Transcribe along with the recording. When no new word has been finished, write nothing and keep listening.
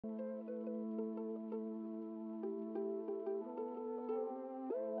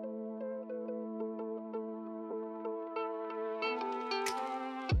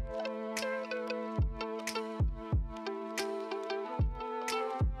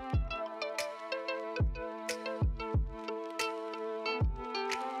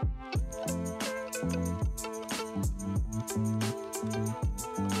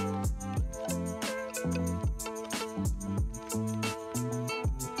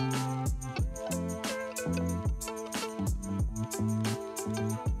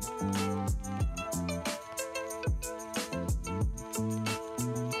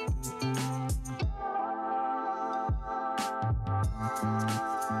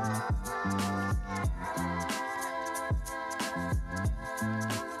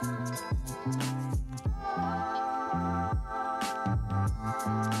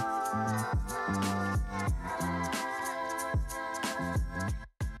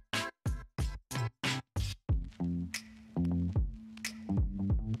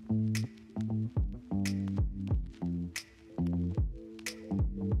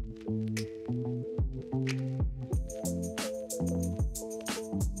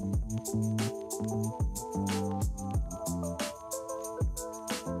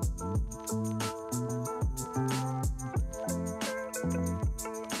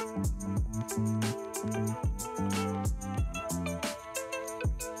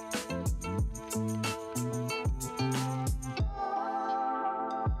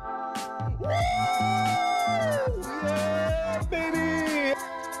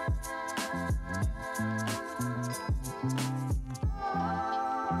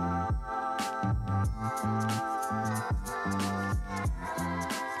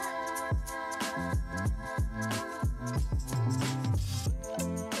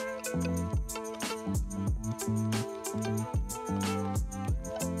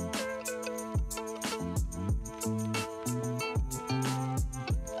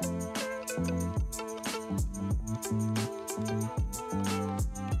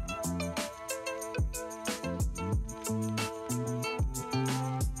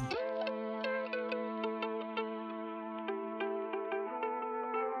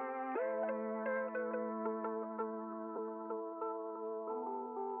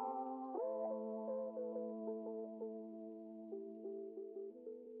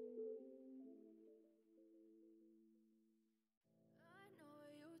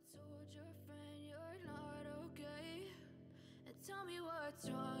Tell me what's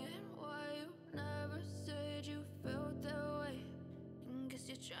wrong and why you never said you felt that way. And guess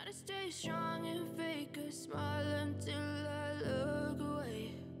you're trying to stay strong and fake a smile until I look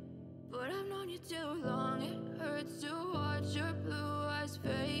away. But I've known you too long, it hurts to watch your blue eyes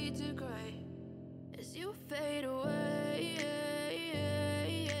fade to gray as you fade away.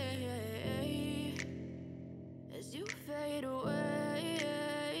 As you fade away.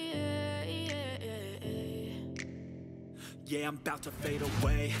 Yeah, I'm about to fade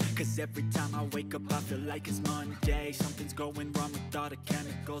away, cause every time I wake up I feel like it's Monday. Something's going wrong with all the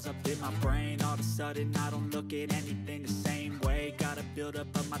chemicals up in my brain. All of a sudden I don't look at anything the same way. Gotta build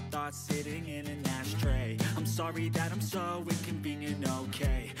up of my thoughts sitting in an ashtray. I'm sorry that I'm so inconvenient,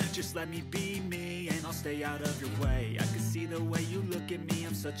 okay. Just let me be me and I'll stay out of your way. I can see the way you look at me,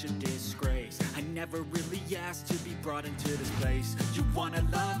 I'm such a disgrace. I never really asked to be brought into this place. You wanna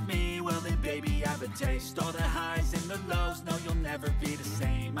love me? Well then baby I have a taste. All the highs and the lows, no, you'll never be the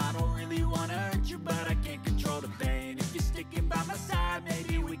same. I don't really wanna hurt you, but I can't control the pain. If you're sticking by my side,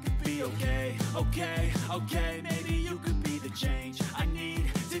 maybe we could be okay. Okay, maybe you could be the change I need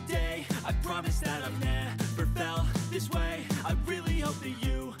today. I promise that I've never felt this way. I really hope that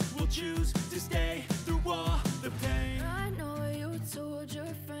you will choose to stay through all the pain. I know you told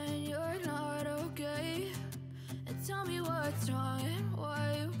your friend you're not okay. And tell me what's wrong and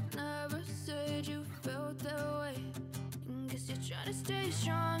why you never said you felt that way. Guess you're trying to stay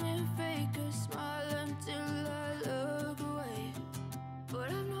strong and fake a smile until I look away. But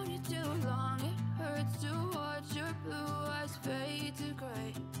I've known you too long, it hurts to watch your blue eyes fade to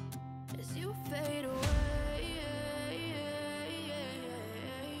gray as you fade away.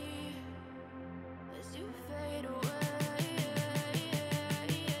 As you fade away.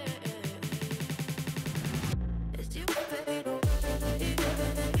 As you fade away.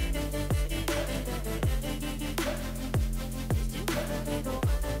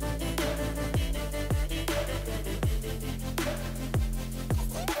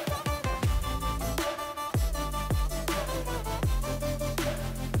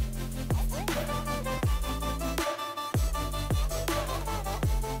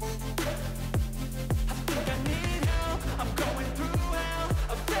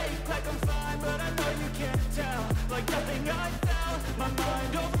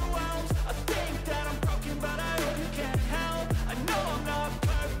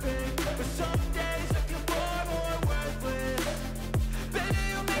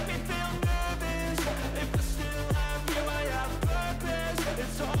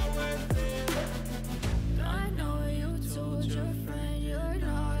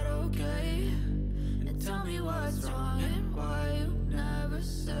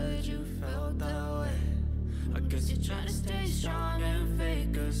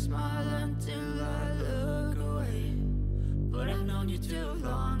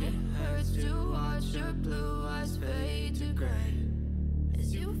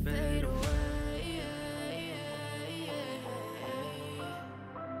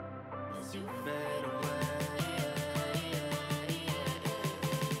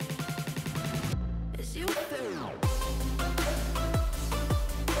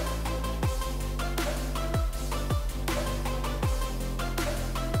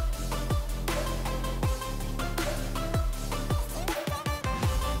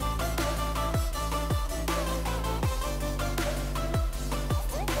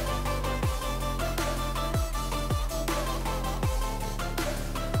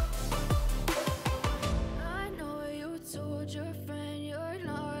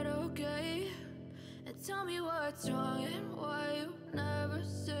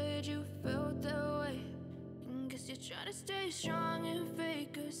 to stay strong and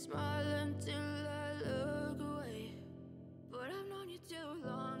fake a smile until I look away. But I've known you too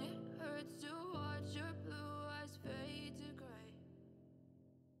long, it hurts to watch your blue eyes fade to gray.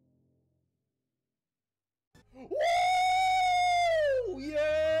 Woo!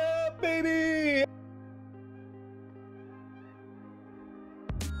 Yeah, baby!